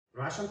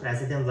Russian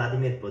President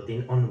Vladimir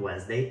Putin on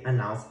Wednesday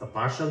announced a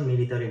partial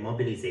military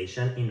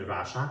mobilization in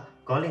Russia,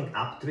 calling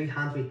up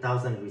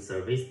 300,000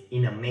 reservists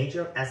in a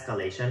major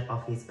escalation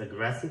of his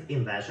aggressive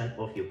invasion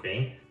of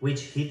Ukraine,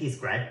 which he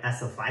described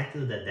as a fight to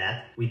the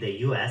death with the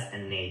US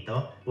and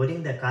NATO,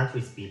 putting the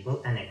country's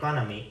people and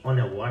economy on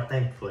a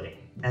wartime footing.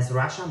 As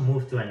Russia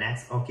moved to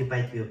annex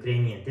occupied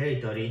Ukrainian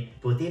territory,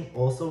 Putin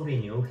also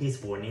renewed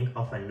his warning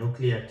of a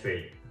nuclear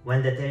threat.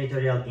 When the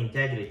territorial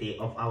integrity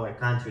of our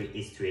country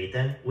is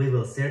threatened, we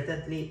will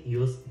certainly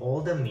use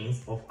all the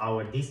means of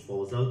our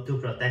disposal to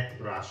protect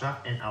Russia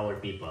and our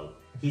people,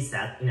 he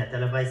said in a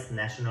televised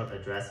national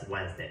address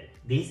Wednesday.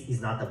 This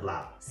is not a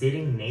bluff.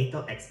 Citing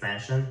NATO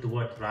expansion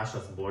toward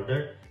Russia's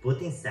border,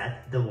 Putin said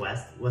the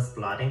West was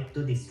plotting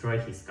to destroy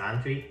his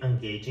country,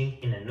 engaging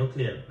in a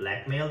nuclear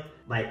blackmail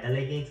by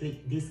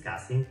elegantly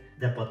discussing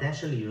the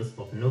potential use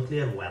of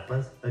nuclear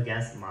weapons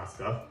against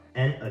Moscow,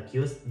 and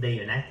accused the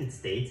United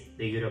States,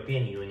 the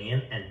European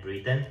Union and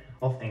Britain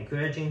of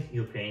encouraging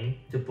Ukraine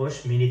to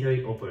push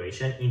military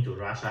operation into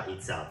Russia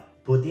itself.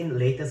 Putin's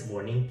latest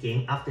warning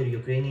came after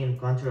Ukrainian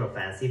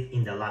counteroffensive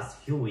in the last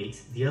few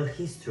weeks dealt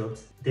his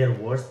troops their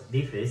worst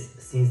defeat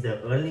since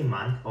the early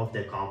month of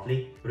the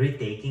conflict,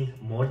 retaking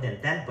more than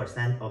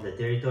 10% of the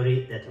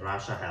territory that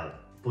Russia held.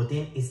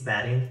 Putin is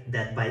betting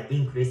that by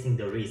increasing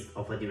the risk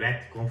of a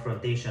direct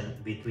confrontation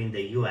between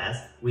the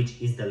US, which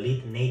is the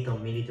lead NATO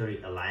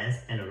military alliance,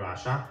 and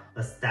Russia,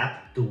 a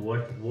step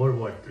toward World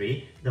War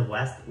III, the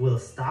West will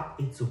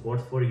stop its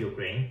support for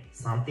Ukraine,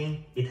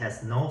 something it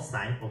has no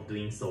sign of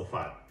doing so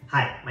far.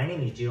 Hi, my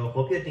name is Gio,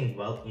 hope you're doing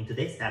well. In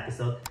today's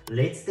episode,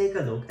 let's take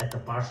a look at the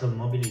partial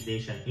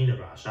mobilization in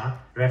Russia,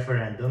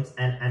 referendums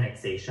and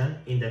annexation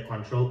in the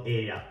control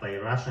area by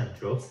Russian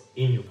troops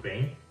in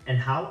Ukraine, and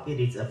how it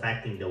is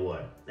affecting the war.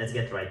 Let's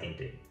get right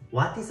into it.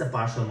 What is a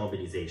partial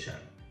mobilization?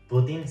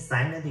 Putin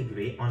signed a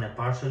decree on a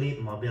partially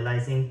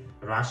mobilizing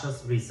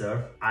Russia's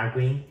reserve,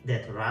 arguing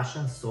that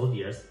Russian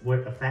soldiers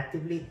were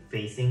effectively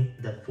facing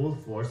the full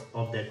force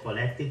of the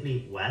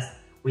collectively West,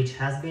 which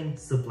has been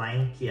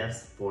supplying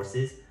Kiev's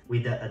forces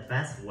with the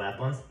advanced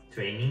weapons,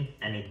 training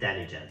and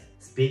intelligence.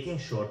 Speaking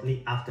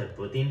shortly after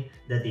Putin,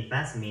 the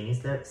defense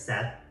minister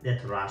said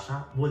that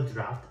Russia would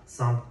draft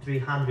some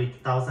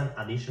 300,000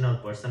 additional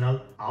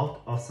personnel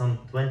out of some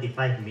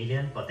 25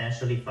 million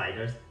potentially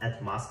fighters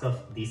at Moscow's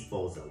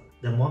disposal.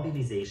 The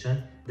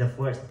mobilization, the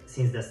first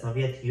since the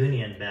Soviet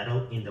Union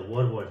battle in the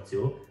World War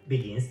II,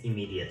 begins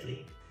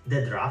immediately.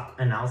 The draft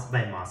announced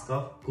by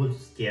Moscow could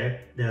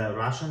scare the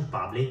Russian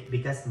public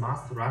because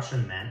most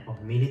Russian men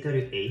of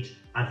military age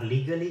are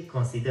legally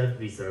considered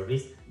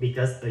reservists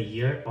because a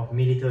year of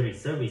military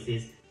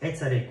services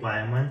is a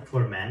requirement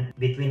for men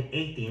between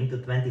 18 to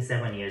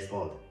 27 years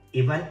old.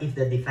 Even if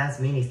the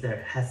defense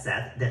minister has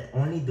said that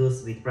only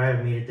those with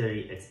prior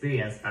military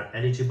experience are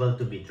eligible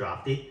to be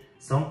drafted,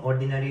 some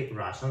ordinary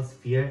Russians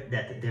fear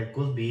that there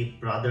could be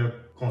broader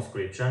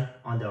conscription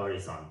on the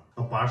horizon.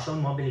 A partial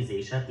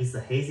mobilization is a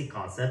hazy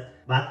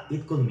concept, but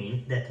it could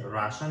mean that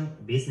Russian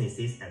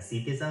businesses and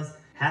citizens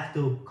have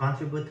to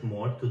contribute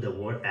more to the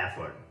war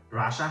effort.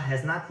 Russia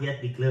has not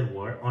yet declared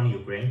war on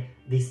Ukraine,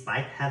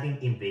 despite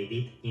having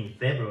invaded in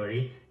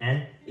February,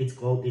 and it's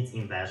called its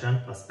invasion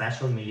a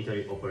special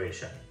military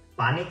operation.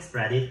 Panic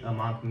spread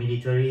among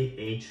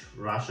military-aged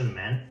Russian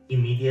men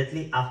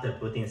immediately after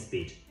Putin's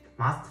speech.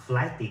 Most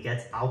flight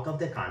tickets out of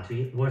the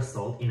country were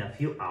sold in a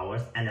few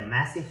hours, and a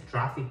massive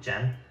traffic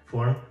jam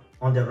formed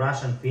on the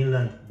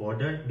Russian-Finland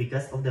border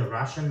because of the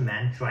Russian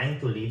men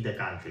trying to leave the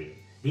country.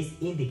 This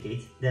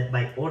indicates that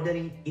by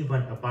ordering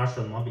even a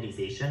partial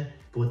mobilization,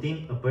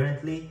 Putin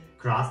apparently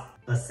crossed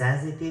a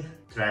sensitive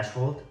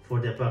threshold for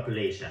the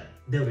population.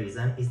 The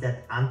reason is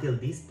that until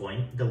this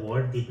point, the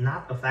war did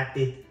not affect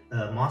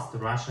most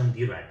Russians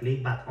directly,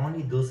 but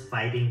only those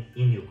fighting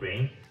in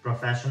Ukraine,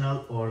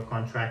 professional or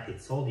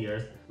contracted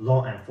soldiers,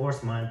 law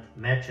enforcement,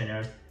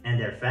 mercenaries, and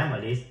their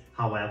families.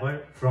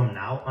 However, from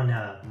now on,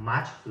 a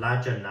much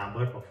larger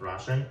number of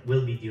Russians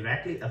will be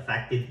directly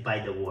affected by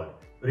the war,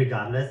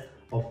 regardless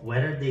of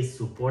whether they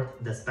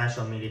support the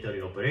special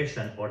military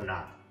operation or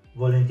not.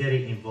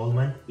 Voluntary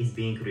involvement is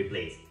being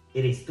replaced.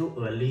 It is too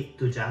early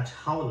to judge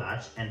how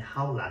large and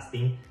how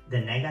lasting the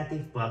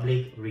negative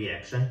public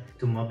reaction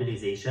to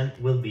mobilization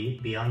will be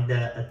beyond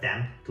the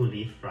attempt to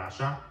leave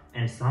Russia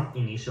and some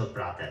initial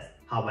protests.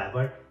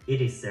 However, it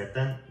is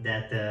certain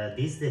that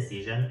this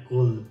decision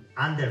could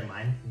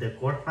undermine the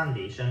core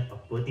foundation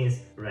of Putin's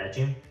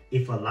regime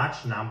if a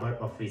large number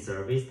of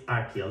reservists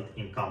are killed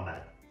in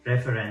combat.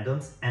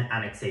 Referendums and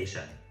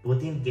annexation.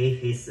 Putin gave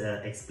his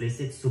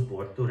explicit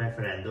support to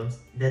referendums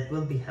that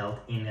will be held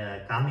in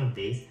coming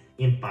days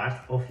in parts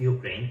of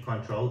Ukraine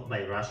controlled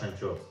by Russian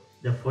troops.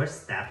 The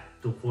first step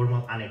to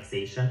formal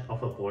annexation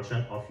of a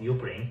portion of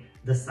Ukraine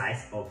the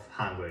size of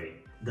Hungary.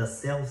 The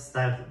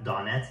self-styled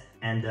Donetsk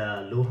and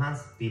the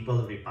Luhansk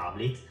People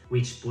Republics,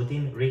 which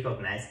Putin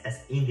recognized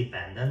as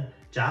independent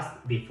just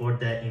before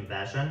the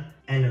invasion,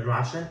 and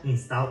Russian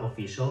installed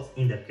officials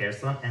in the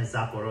Kherson and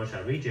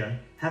Zaporozhye region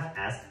have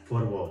asked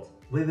for votes.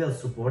 we will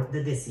support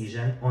the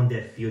decision on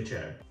their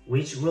future,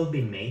 which will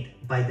be made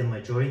by the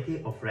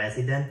majority of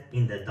residents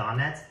in the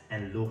Donetsk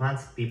and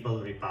Luhansk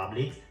People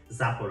Republics,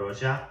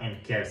 Zaporozhye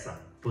and Kherson,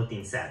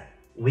 Putin said.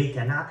 We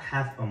cannot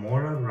have a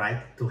moral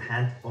right to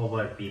hand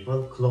over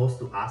people close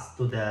to us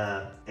to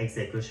the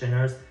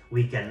executioners.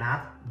 We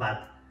cannot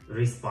but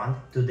respond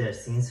to their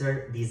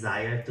sincere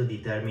desire to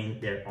determine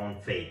their own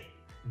fate.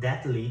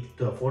 That led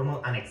to a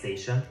formal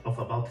annexation of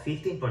about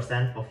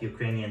 15% of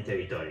Ukrainian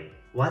territory.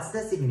 What's the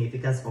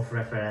significance of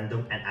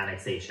referendum and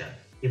annexation?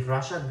 If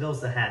Russia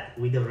goes ahead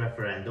with the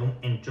referendum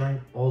and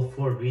joins all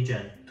 4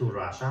 regions to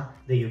Russia,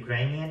 the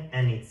Ukrainian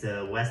and its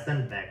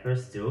Western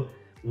backers too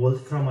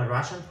would, from a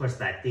Russian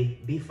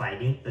perspective, be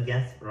fighting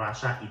against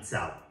Russia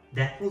itself.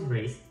 That would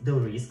raise the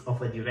risk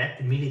of a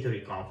direct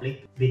military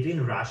conflict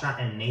between Russia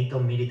and NATO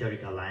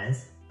military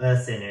alliance, a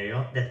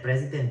scenario that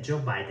President Joe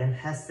Biden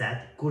has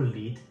said could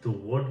lead to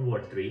World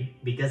War III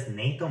because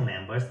NATO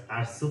members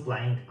are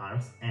supplying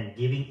arms and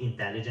giving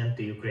intelligence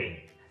to Ukraine.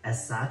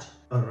 As such,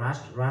 a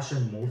rushed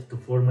Russian move to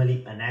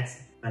formally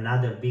annex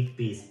another big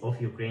piece of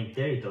Ukraine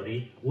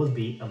territory would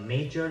be a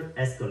major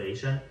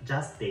escalation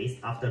just days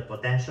after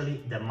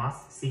potentially the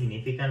most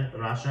significant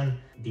Russian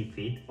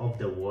defeat of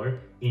the war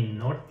in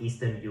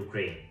northeastern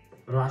Ukraine.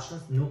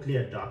 Russia's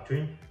nuclear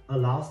doctrine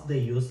allows the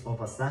use of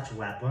such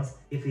weapons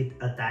if it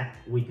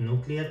attacked with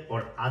nuclear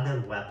or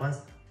other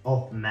weapons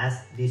of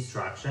mass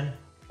destruction,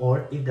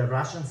 or if the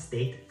Russian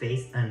state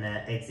faced an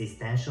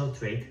existential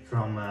threat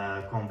from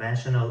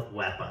conventional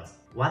weapons.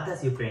 What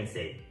does Ukraine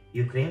say?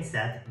 Ukraine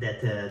said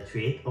that the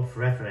threat of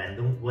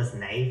referendum was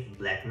naive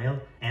blackmail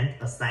and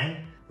a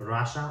sign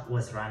Russia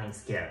was running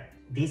scared.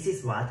 This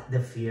is what the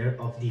fear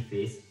of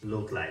defeat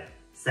looked like,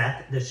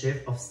 said the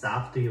chief of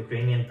staff to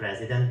Ukrainian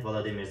President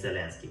Volodymyr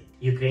Zelensky.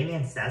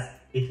 Ukrainian says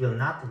it will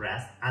not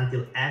rest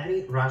until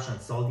every Russian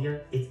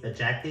soldier is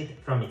ejected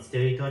from its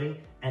territory,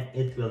 and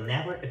it will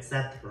never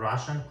accept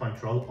Russian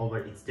control over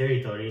its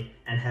territory,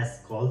 and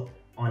has called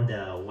on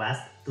the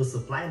West to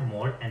supply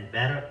more and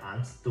better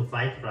arms to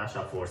fight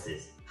Russian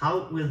forces.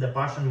 How will the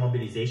partial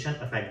mobilization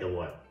affect the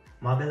war?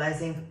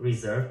 Mobilizing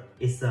reserve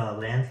is a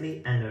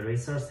lengthy and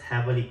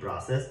resource-heavy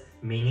process,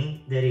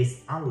 meaning there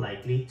is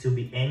unlikely to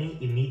be any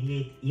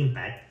immediate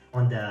impact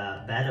on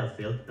the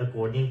battlefield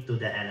according to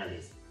the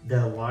analysts.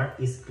 The war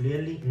is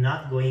clearly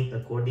not going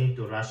according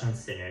to Russian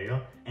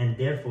scenario, and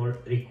therefore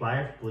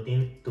required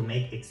Putin to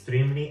make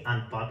extremely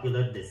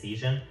unpopular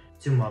decision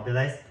to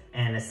mobilize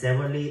and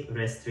severely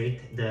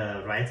restrict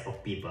the rights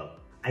of people.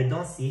 I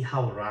don't see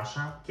how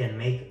Russia can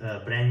make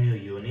brand new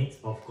units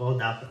of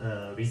called up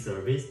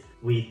reservists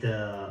with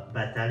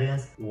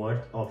battalions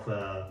worth of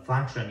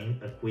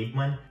functioning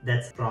equipment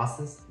that's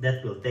process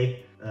that will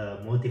take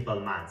multiple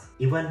months.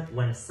 Even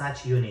when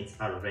such units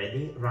are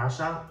ready,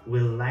 Russia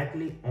will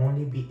likely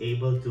only be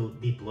able to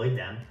deploy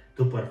them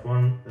to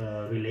perform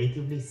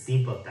relatively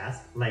simple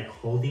tasks like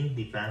holding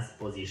defense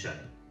position,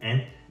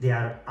 and they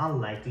are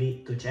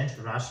unlikely to change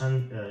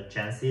Russian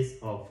chances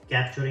of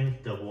capturing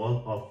the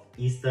whole of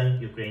eastern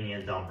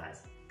Ukrainian Donbass.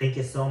 Thank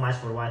you so much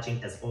for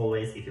watching. As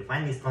always, if you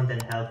find this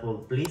content helpful,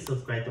 please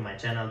subscribe to my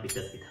channel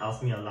because it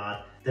helps me a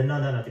lot. Turn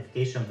on the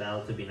notification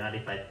bell to be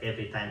notified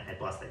every time I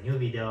post a new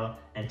video,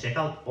 and check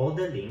out all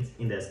the links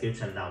in the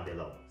description down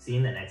below. See you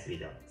in the next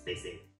video. Stay safe.